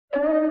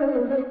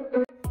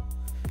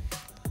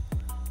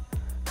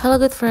Hello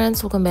good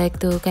friends, welcome back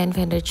to Kind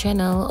Finder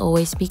channel.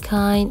 Always be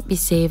kind, be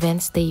safe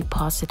and stay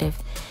positive.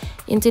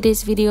 In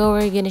today's video,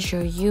 we're gonna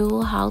show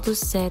you how to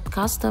set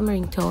custom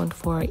ringtone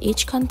for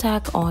each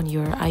contact on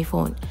your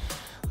iPhone.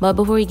 But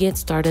before we get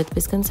started,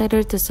 please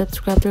consider to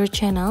subscribe to our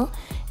channel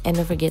and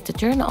don't forget to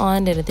turn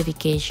on the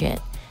notification.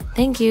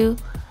 Thank you.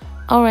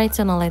 Alright,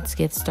 so now let's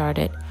get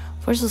started.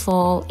 First of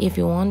all, if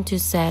you want to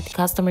set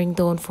custom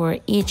ringtone for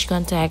each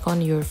contact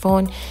on your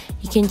phone,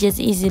 you can just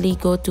easily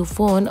go to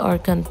phone or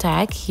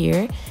contact.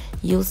 Here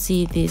you'll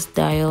see this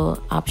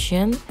dial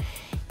option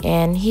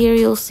and here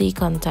you'll see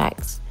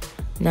contacts.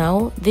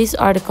 Now these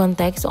are the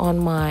contacts on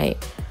my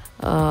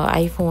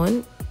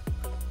iPhone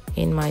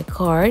in my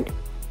card,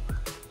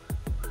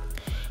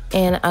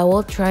 and I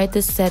will try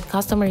to set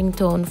custom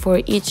ringtone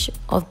for each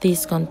of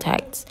these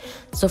contacts.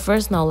 So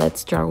first, now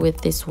let's start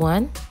with this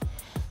one.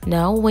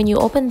 Now when you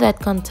open that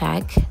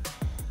contact,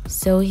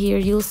 so here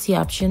you'll see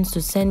options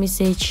to send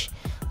message,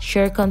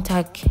 share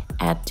contact,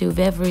 add to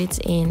favorites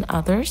and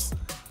others,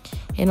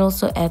 and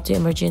also add to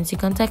emergency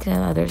contact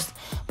and others.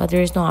 But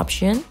there is no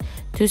option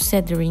to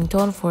set the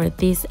ringtone for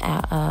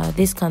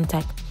this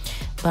contact.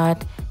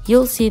 But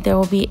you'll see there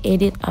will be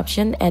edit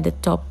option at the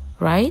top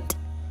right.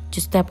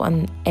 Just tap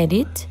on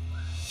edit,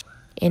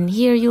 and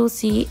here you'll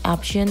see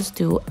options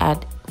to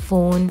add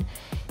phone,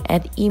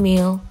 add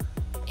email,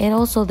 and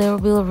also there will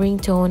be a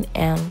ringtone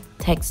and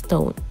text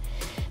tone.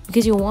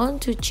 Because you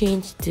want to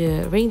change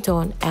the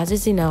ringtone,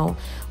 as you know,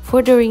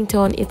 for the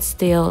ringtone it's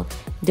still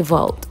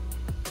default.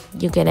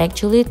 You can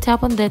actually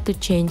tap on that to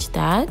change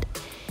that,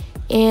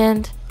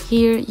 and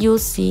here you'll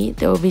see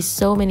there will be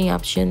so many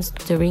options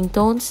to the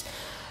ringtones.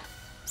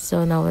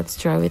 So now let's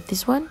try with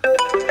this one.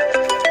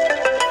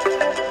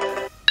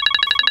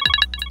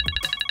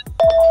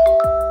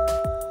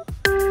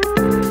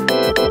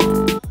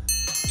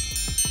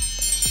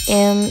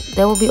 And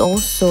there will be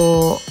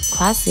also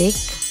classic,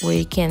 where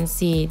you can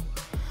see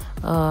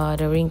the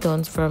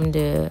ringtones from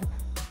the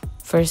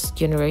first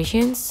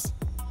generations.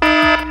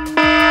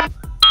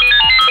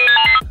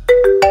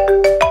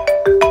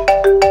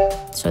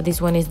 So this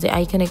one is the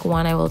iconic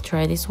one. I will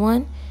try this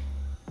one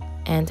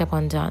and tap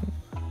on done.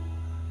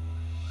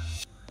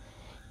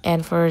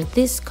 And for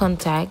this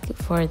contact,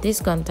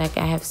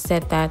 I have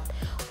set that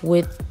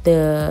with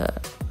the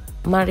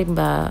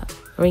marimba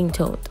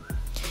ringtone.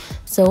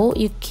 So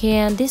you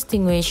can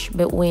distinguish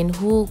between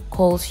who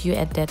calls you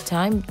at that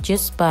time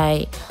just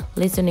by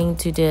listening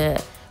to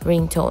the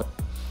ringtone.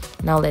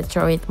 Now let's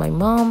try with my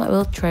mom. I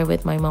will try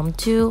with my mom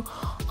too.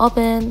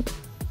 Open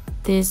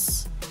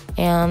this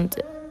and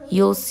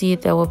you'll see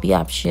there will be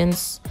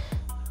options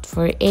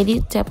for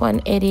edit. Tap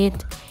on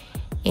edit,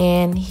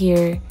 and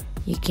here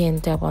you can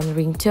tap on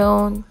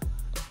ringtone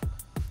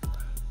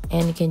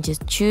and you can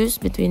just choose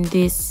between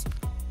these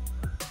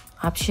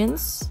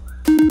options.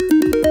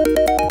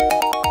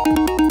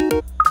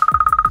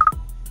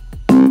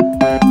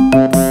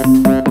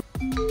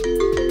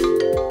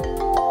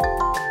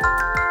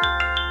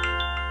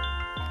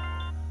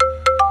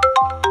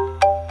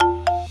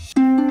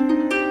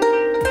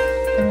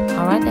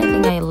 Alright, I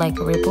think I like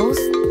ripples.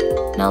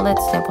 Now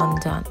let's tap on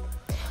done.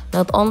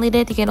 Not only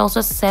that, you can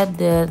also set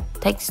the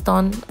text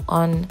tone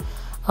on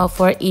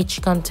for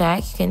each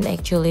contact. You can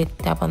actually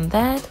tap on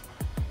that,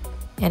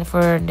 and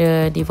for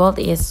the default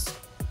is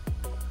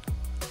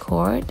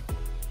chord.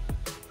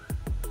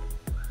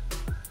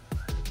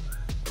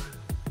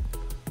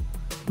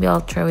 I'll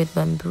try with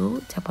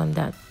bamboo. Tap on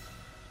that,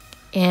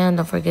 and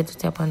don't forget to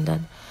tap on that.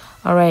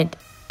 Alright,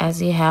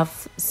 as you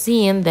have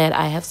seen that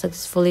I have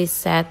successfully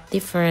set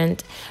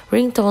different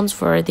ringtones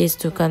for these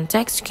two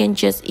contacts. You can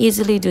just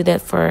easily do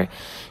that for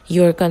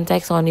your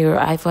contacts on your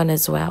iPhone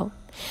as well.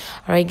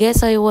 Alright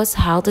guys, so it was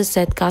how to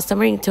set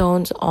custom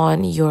ringtones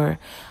on your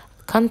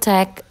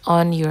contact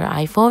on your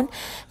iPhone.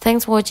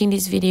 Thanks for watching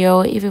this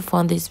video. If you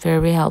found this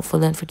very helpful,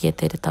 don't forget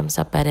to hit the thumbs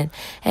up button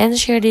and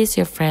share this with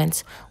your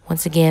friends.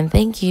 Once again,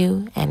 thank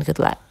you and good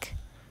luck.